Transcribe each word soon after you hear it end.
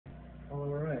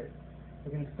Alright,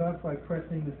 we're going to start by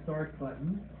pressing the start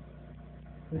button.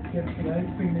 This gets the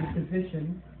ice cream in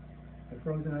position, the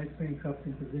frozen ice cream cups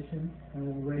in position, and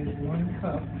we'll raise one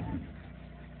cup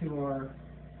to our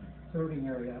serving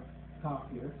area top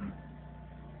here.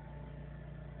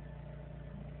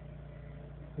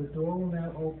 The door will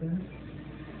now open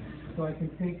so I can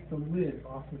take the lid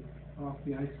off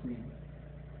the ice cream,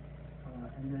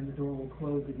 and then the door will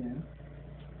close again.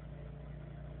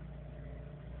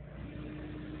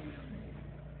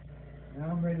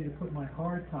 Now I'm ready to put my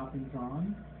hard toppings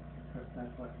on. Press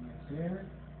that button right there.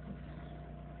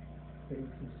 Getting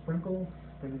some sprinkles,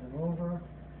 bringing them over.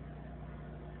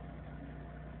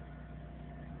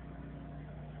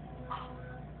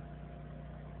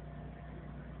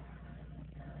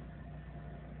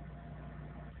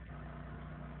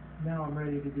 Now I'm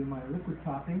ready to do my liquid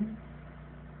topping.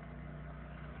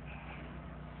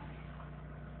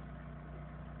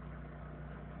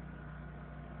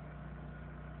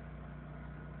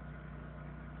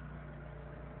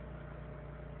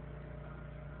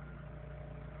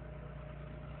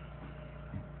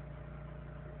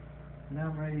 Now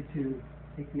I'm ready to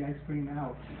take the ice cream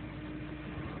out.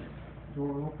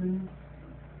 Door opens,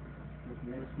 take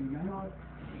the ice cream out,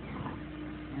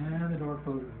 and the door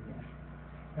closes again.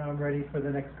 Now I'm ready for the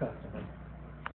next customer.